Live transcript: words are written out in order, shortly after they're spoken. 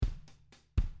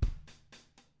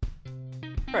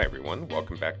Hi, everyone.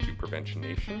 Welcome back to Prevention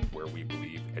Nation, where we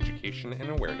believe education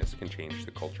and awareness can change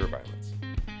the culture of violence.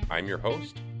 I'm your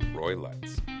host, Roy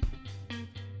Letts.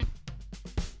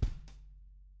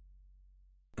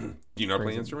 Do you know how to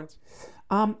play instruments?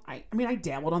 I mean, I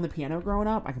dabbled on the piano growing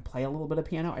up. I can play a little bit of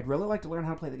piano. I'd really like to learn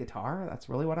how to play the guitar. That's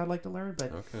really what I'd like to learn.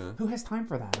 But who has time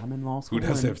for that? I'm in law school. Who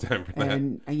does have time for that?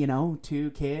 And,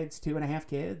 2 kids, 2.5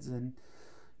 kids, and,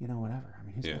 whatever. I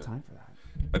mean, who's got time for that?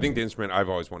 I think the instrument I've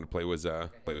always wanted to play was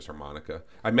harmonica.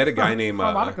 I met a guy named...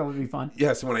 harmonica would be fun.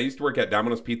 Yeah, so when I used to work at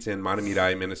Domino's Pizza in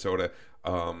Mahtomedi, Minnesota,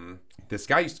 this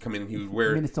guy used to come in and he would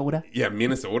wear... Minnesota? Yeah,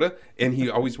 Minnesota. And he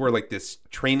always wore like this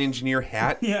train engineer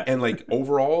hat and like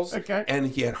overalls. Okay. And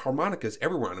he had harmonicas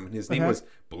everywhere on him. And his name was,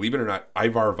 believe it or not,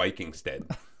 Ivar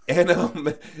Vikingstead.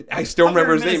 And I still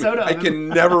remember his name. I can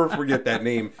never forget that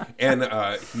name. And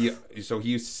he used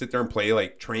to sit there and play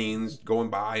like trains going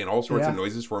by and all sorts of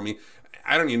noises for me.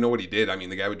 I don't even know what he did. I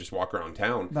mean, the guy would just walk around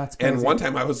town. That's crazy. And one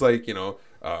time I was like,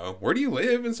 where do you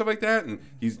live and stuff like that? And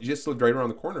he just lived right around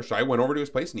the corner. So I went over to his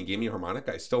place and he gave me a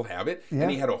harmonica. I still have it. Yeah. And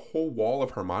he had a whole wall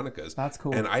of harmonicas. That's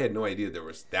cool. And I had no idea there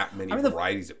was that many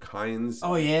varieties of kinds.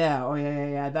 Oh,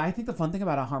 yeah. I think the fun thing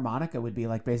about a harmonica would be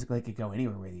like basically it could go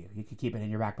anywhere with you. You could keep it in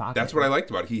your back pocket. That's what I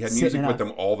liked about it. He had music with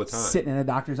them all the time. Sitting in a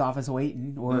doctor's office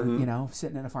waiting or,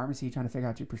 sitting in a pharmacy trying to figure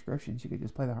out your prescriptions. You could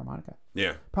just play the harmonica.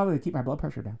 Yeah. Probably would keep my blood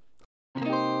pressure down.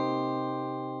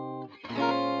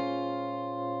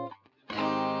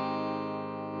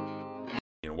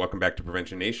 Welcome back to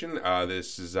Prevention Nation.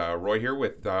 This is Roy here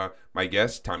with my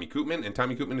guest, Tommy Koopman. And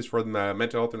Tommy Koopman is from the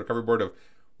Mental Health and Recovery Board of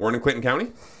Warren and Clinton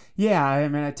County. Yeah, I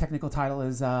mean, a technical title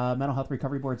is Mental Health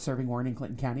Recovery Board serving Warren and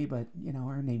Clinton County, but,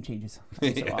 our name changes so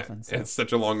often. So. It's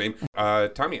such a long name.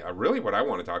 Tommy, really what I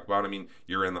want to talk about, I mean,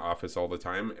 you're in the office all the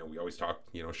time, and we always talk,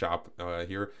 shop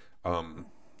here.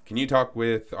 Can you talk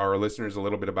with our listeners a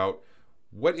little bit about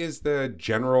what is the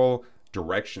general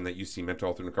direction that you see Mental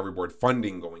Health and Recovery Board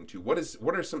funding going to? What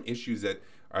are some issues that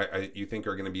you think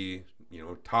are going to be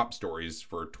top stories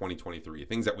for 2023,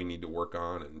 things that we need to work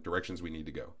on and directions we need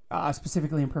to go?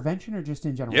 Specifically in prevention or just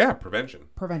in general? Yeah, prevention.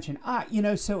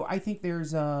 So I think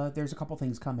there's a couple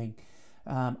things coming.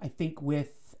 I think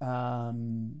with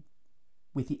the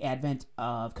advent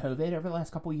of COVID over the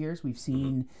last couple of years, we've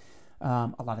seen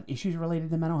a lot of issues related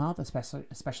to mental health,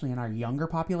 especially in our younger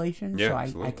population. Yeah,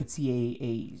 so I could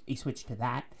see a switch to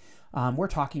that. We're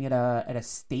talking at a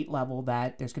state level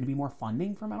that there's going to be more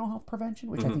funding for mental health prevention,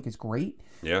 which I think is great.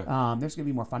 Yeah. There's going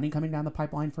to be more funding coming down the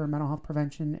pipeline for mental health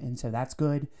prevention, and so that's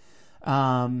good.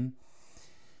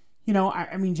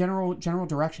 General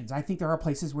directions. I think there are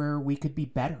places where we could be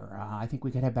better. I think we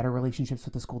could have better relationships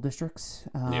with the school districts.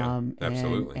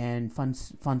 Absolutely. And fund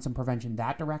some prevention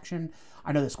that direction.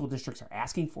 I know the school districts are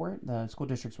asking for it. The school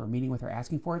districts we're meeting with are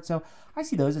asking for it. So I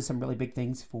see those as some really big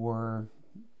things for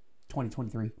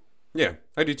 2023. Yeah,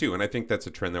 I do too. And I think that's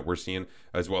a trend that we're seeing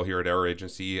as well here at our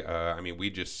agency.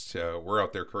 We're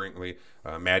out there currently,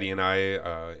 Maddie and I,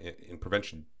 in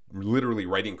prevention, literally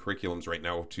writing curriculums right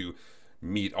now to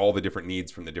meet all the different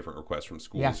needs from the different requests from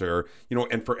schools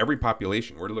and for every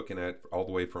population, we're looking at all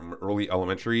the way from early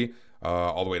elementary,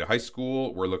 all the way to high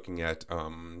school. We're looking at,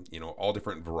 all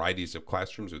different varieties of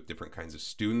classrooms with different kinds of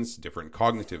students, different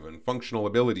cognitive and functional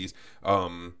abilities.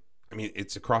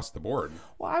 It's across the board.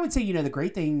 Well, I would say, the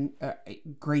great thing,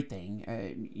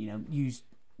 used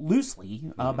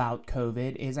loosely about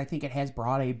COVID is I think it has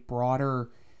brought a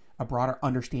broader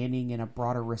understanding and a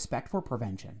broader respect for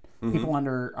prevention. People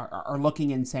are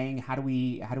looking and saying, how do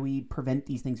we prevent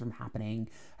these things from happening?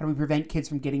 How do we prevent kids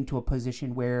from getting to a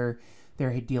position where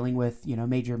they're dealing with,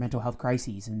 major mental health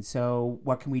crises? And so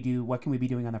what can we do? What can we be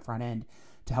doing on the front end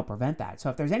to help prevent that? So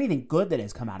if there's anything good that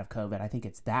has come out of COVID, I think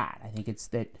it's that. I think it's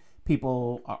that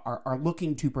people are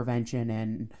looking to prevention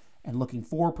and looking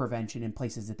for prevention in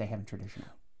places that they haven't traditionally.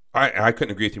 I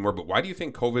couldn't agree with you more, but why do you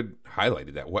think COVID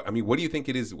highlighted that? What do you think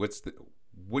it is? What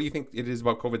do you think it is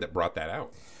about COVID that brought that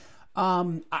out?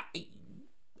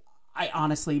 I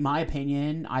honestly, my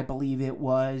opinion, I believe it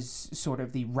was sort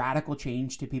of the radical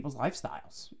change to people's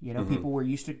lifestyles. People were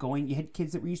used to you had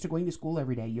kids that were used to going to school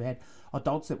every day. You had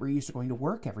adults that were used to going to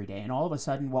work every day. And all of a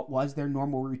sudden, what was their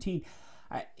normal routine?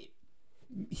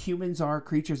 Humans are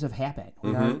creatures of habit.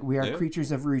 We are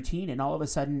creatures of routine. And all of a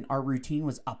sudden, our routine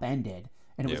was upended.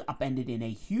 And it was upended in a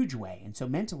huge way. And so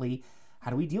mentally, how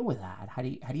do we deal with that? How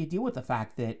do you deal with the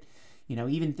fact that,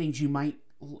 even things you might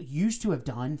used to have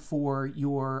done for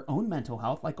your own mental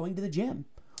health, like going to the gym.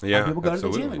 Yeah, people go to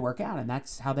the gym and work out, and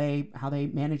that's how they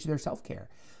manage their self-care.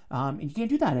 And you can't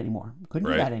do that anymore. Couldn't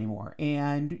do Right. that anymore.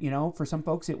 And, for some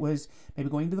folks, it was maybe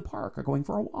going to the park or going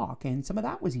for a walk. And some of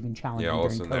that was even challenging Yeah, all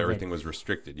of a during sudden COVID. everything was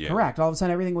restricted. Yeah. Correct. All of a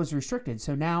sudden, everything was restricted.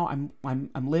 So now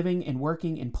I'm living and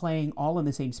working and playing all in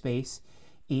the same space.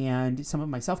 And some of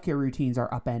my self-care routines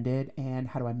are upended. And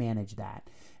how do I manage that?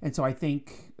 And so I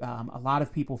think a lot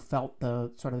of people felt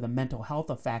the sort of the mental health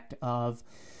effect of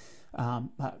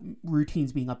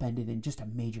routines being upended in just a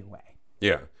major way.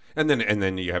 Yeah. And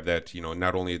then you have that,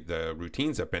 not only the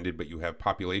routines upended, but you have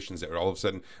populations that are all of a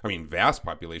sudden, vast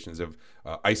populations of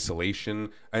isolation,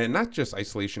 and not just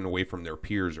isolation away from their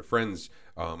peers or friends,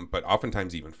 but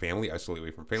oftentimes even family, isolated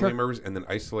away from family Sure. members, and then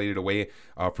isolated away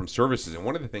from services. And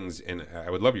one of the things, and I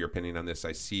would love your opinion on this,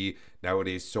 I see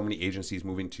nowadays so many agencies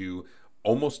moving to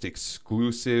almost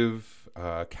exclusive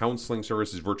counseling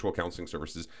services, virtual counseling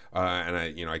services, and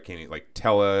I can't like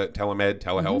telemed,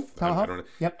 telehealth. Telehealth. I don't know.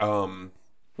 Yep.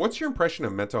 What's your impression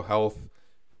of mental health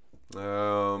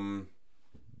work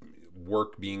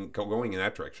going in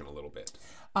that direction a little bit?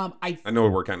 I know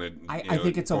we're kind of I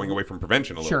think it's going away from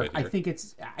prevention a little bit. I think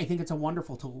it's a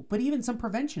wonderful tool, but even some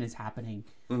prevention is happening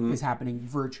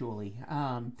virtually.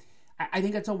 I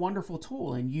think it's a wonderful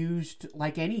tool, and used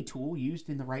like any tool, used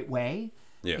in the right way,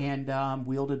 and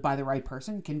wielded by the right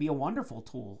person, can be a wonderful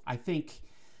tool. I think,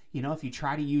 if you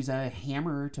try to use a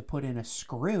hammer to put in a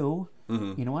screw,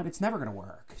 you know what, it's never going to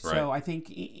work. Right. So I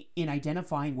think in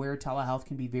identifying where telehealth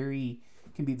can be very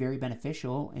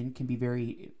beneficial and can be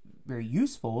very, very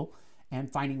useful,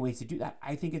 and finding ways to do that,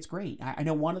 I think it's great. I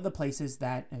know one of the places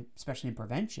that, especially in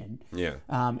prevention,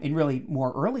 and really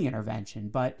more early intervention,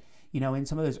 but in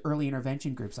some of those early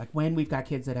intervention groups, like when we've got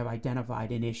kids that have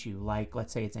identified an issue, like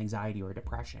let's say it's anxiety or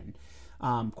depression,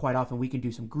 quite often we can do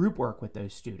some group work with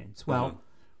those students. Well,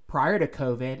 prior to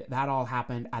COVID, that all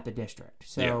happened at the district.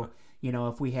 So,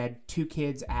 if we had 2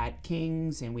 kids at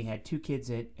Kings and we had 2 kids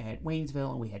at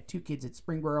Waynesville and we had 2 kids at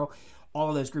Springboro, all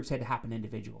of those groups had to happen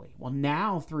individually. Well,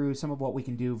 now through some of what we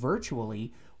can do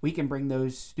virtually, we can bring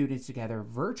those students together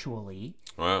virtually.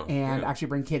 Wow. And actually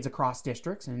bring kids across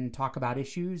districts and talk about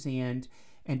issues and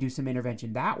do some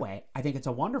intervention that way. I think it's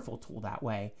a wonderful tool that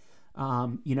way.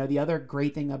 The other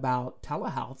great thing about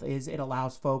telehealth is it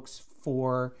allows folks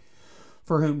for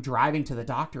whom driving to the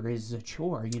doctor is a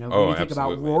chore. When you think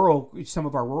about some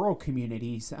of our rural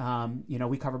communities,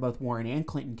 we cover both Warren and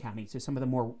Clinton County. So some of the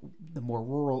more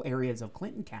rural areas of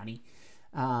Clinton County,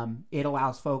 it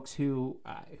allows folks who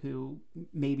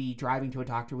maybe driving to a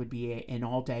doctor would be an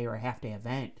all day or a half day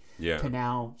event to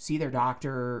now see their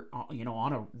doctor,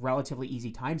 on a relatively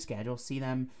easy time schedule, see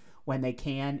them when they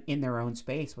can in their own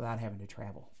space without having to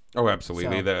travel. Oh,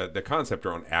 absolutely. So, the concept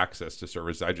around access to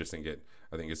service, I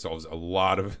think it solves a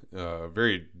lot of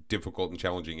very difficult and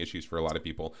challenging issues for a lot of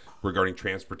people regarding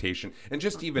transportation. And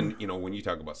just even, when you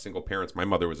talk about single parents, my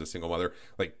mother was a single mother,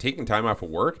 like taking time off of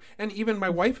work. And even my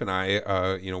wife and I,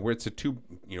 where it's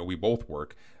we both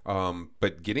work.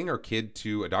 But getting our kid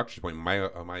to a doctor's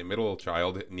appointment, my middle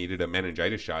child needed a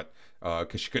meningitis shot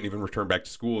because she couldn't even return back to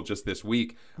school just this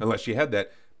week unless she had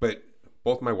that. But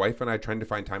both my wife and I trying to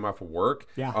find time off of work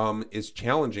is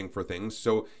challenging for things.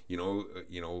 So,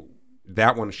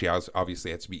 that one she obviously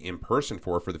has to be in person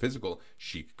for the physical.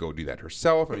 She could go do that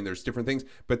herself. There's different things,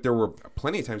 but there were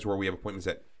plenty of times where we have appointments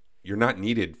that you're not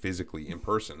needed physically in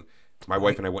person. My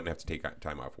wife and I wouldn't have to take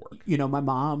time off work. My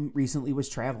mom recently was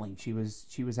traveling. She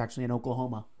was actually in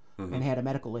Oklahoma and had a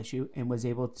medical issue and was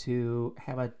able to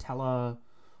have a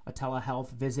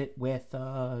telehealth visit with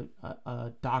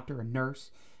a doctor, a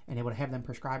nurse, and able to have them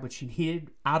prescribe what she needed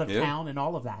out of town and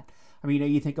all of that.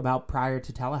 You think about prior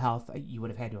to telehealth, you would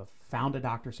have had to have found a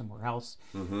doctor somewhere else,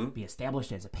 be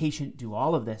established as a patient, do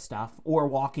all of this stuff, or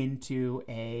walk into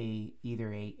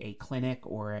either a clinic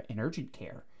or an urgent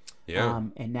care. Yeah.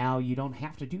 And now you don't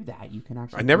have to do that. You can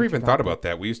actually. I never even thought about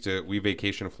that. We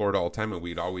vacation in Florida all the time, and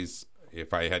we'd always,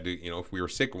 if I had to, if we were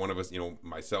sick, one of us,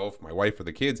 myself, my wife, or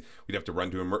the kids, we'd have to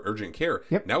run to urgent care.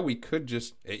 Yep. Now we could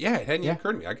just, it hadn't even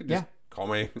occurred to me. I could just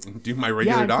do my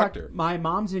regular doctor. Fact, my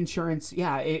mom's insurance,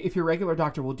 if your regular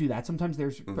doctor will do that. Sometimes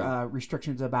there's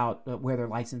restrictions about where they're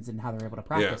licensed and how they're able to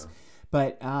practice. Yeah.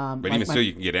 But even still,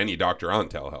 you can get any doctor on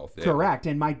telehealth. Yeah. Correct.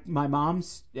 And my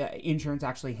mom's insurance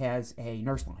actually has a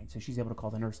nurse line, so she's able to call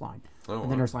the nurse line,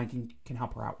 and the nurse line can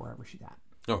help her out wherever she's at.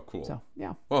 Oh, cool. So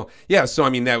yeah. Well, yeah. So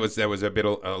that was a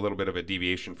little bit of a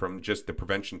deviation from just the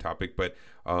prevention topic, but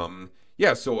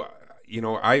So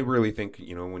I really think,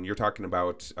 when you're talking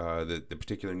about the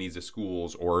particular needs of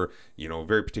schools or,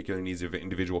 very particular needs of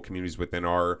individual communities within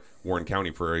our Warren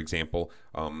County, for example,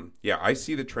 I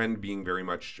see the trend being very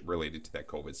much related to that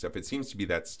COVID stuff. It seems to be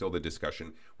that's still the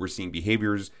discussion. We're seeing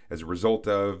behaviors as a result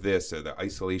of this, the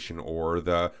isolation or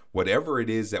the whatever it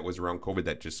is that was around COVID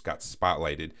that just got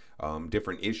spotlighted,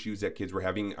 different issues that kids were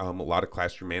having, a lot of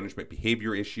classroom management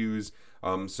behavior issues.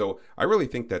 So I really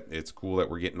think that it's cool that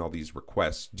we're getting all these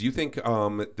requests. Do you think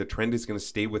the trend is going to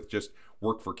stay with just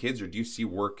work for kids, or do you see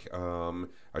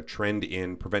a trend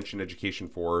in prevention education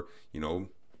for,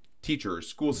 teachers,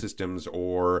 school systems,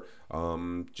 or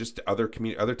just other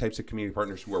types of community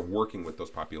partners who are working with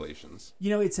those populations?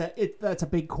 That's a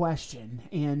big question,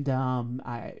 and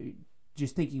I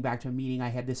just thinking back to a meeting I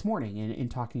had this morning and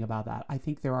talking about that. I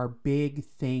think there are big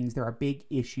things, there are big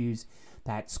issues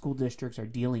that school districts are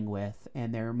dealing with,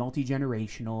 and they're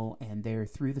multi-generational, and they're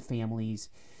through the families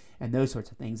and those sorts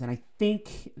of things. And I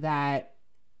think that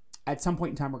at some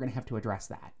point in time, we're going to have to address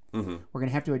that. Mm-hmm. We're going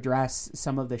to have to address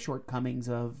some of the shortcomings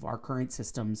of our current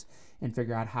systems and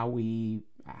figure out how we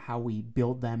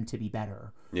build them to be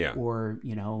better, or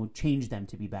change them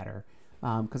to be better.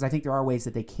 Because I think there are ways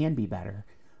that they can be better.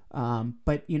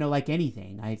 But like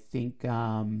anything, I think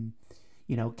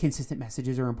consistent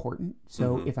messages are important.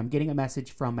 So if I'm getting a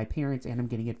message from my parents, and I'm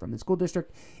getting it from the school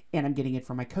district, and I'm getting it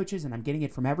from my coaches, and I'm getting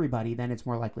it from everybody, then it's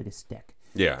more likely to stick.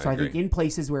 Yeah. So I think in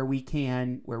places where we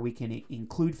can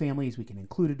include families, we can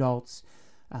include adults,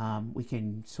 we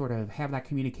can sort of have that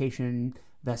communication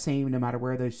the same no matter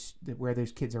where those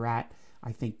kids are at.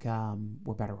 I think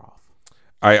we're better off.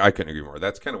 I couldn't agree more.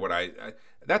 That's kind of what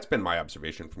that's been my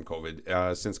observation from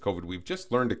COVID. Since COVID, we've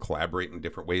just learned to collaborate in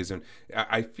different ways, and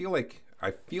I feel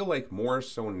like more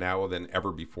so now than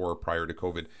ever before prior to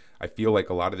COVID. I feel like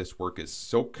a lot of this work is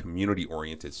so community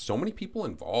oriented. So many people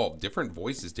involved, different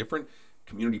voices, different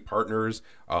community partners.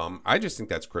 I just think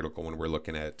that's critical when we're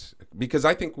looking at, because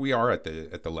I think we are at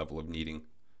the level of needing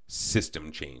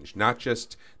system change, not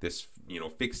just this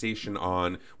fixation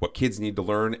on what kids need to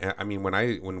learn. I mean, when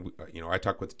I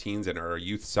talk with teens at our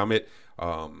youth summit,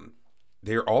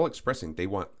 they're all expressing they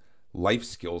want life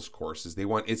skills courses. They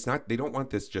don't want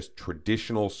this just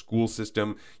traditional school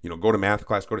system, go to math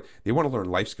class, they want to learn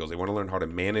life skills. They want to learn how to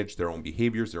manage their own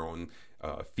behaviors, their own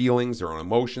feelings, their own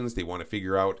emotions. They want to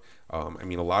figure out, a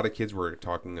lot of kids were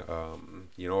talking,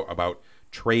 about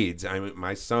trades.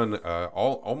 My son,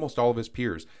 almost all of his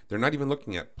peers, they're not even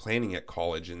looking at planning at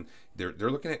college, and they're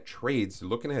looking at trades. They're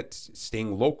looking at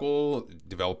staying local,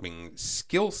 developing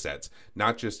skill sets,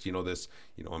 not just this.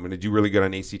 I'm going to do really good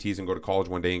on ACTs and go to college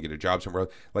one day and get a job somewhere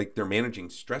else. Like, they're managing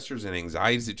stressors and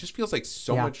anxieties. It just feels like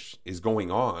so much is going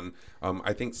on.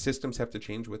 I think systems have to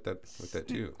change with that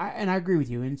too. I agree with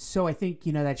you, and so I think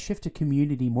that shift to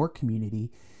community, more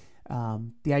community.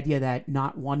 The idea that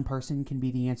not one person can be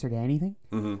the answer to anything.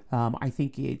 Mm-hmm. I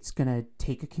think it's going to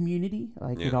take a community,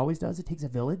 it always does. It takes a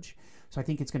village. So I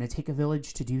think it's going to take a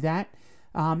village to do that.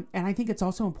 And I think it's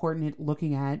also important at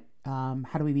looking at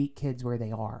how do we meet kids where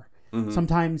they are. Mm-hmm.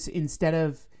 Sometimes instead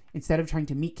of trying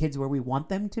to meet kids where we want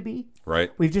them to be,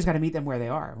 right, we've just got to meet them where they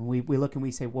are. And we look and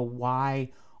we say, well,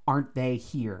 why aren't they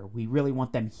here? We really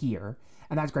want them here.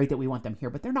 And that's great that we want them here,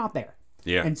 but they're not there.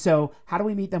 Yeah. And so how do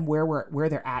we meet them where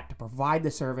they're at, to provide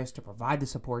the service, to provide the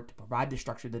support, to provide the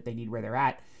structure that they need where they're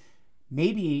at?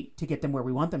 Maybe to get them where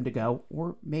we want them to go,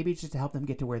 or maybe just to help them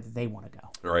get to where they want to go.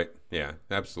 Right. Yeah,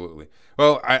 absolutely.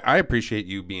 Well, I appreciate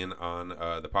you being on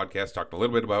the podcast, talking a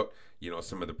little bit about,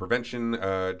 some of the prevention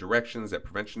directions that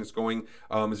prevention is going.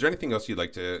 Is there anything else you'd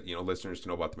like to, listeners to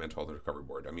know about the Mental Health and Recovery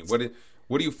Board? I mean, what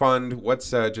do you fund?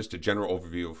 What's just a general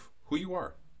overview of who you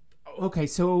are? Okay,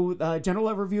 so general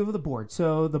overview of the board.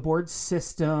 So the board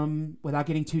system, without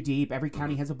getting too deep, every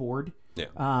county has a board. Yeah.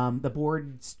 The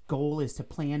board's goal is to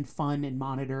plan, fund, and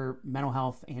monitor mental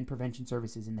health and prevention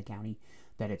services in the county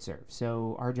that it serves.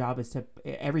 So our job is to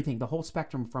everything, the whole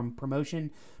spectrum from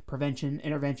promotion, prevention,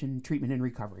 intervention, treatment, and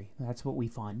recovery. That's what we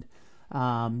fund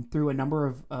through a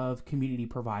number of community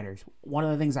providers. One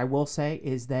of the things I will say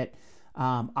is that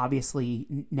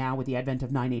obviously now with the advent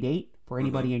of 988, for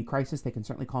anybody in crisis, they can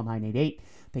certainly call 988.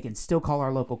 They can still call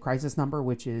our local crisis number,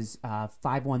 which is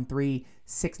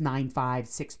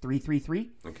 513-695-6333.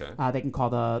 Okay. They can call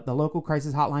the local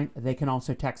crisis hotline. They can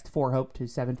also text 4HOPE to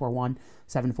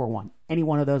 741-741. Any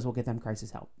one of those will get them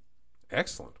crisis help.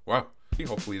 Excellent. Wow.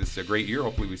 Hopefully this is a great year.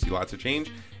 Hopefully we see lots of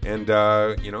change, and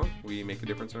we make a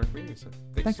difference in our community. So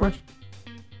thanks so much.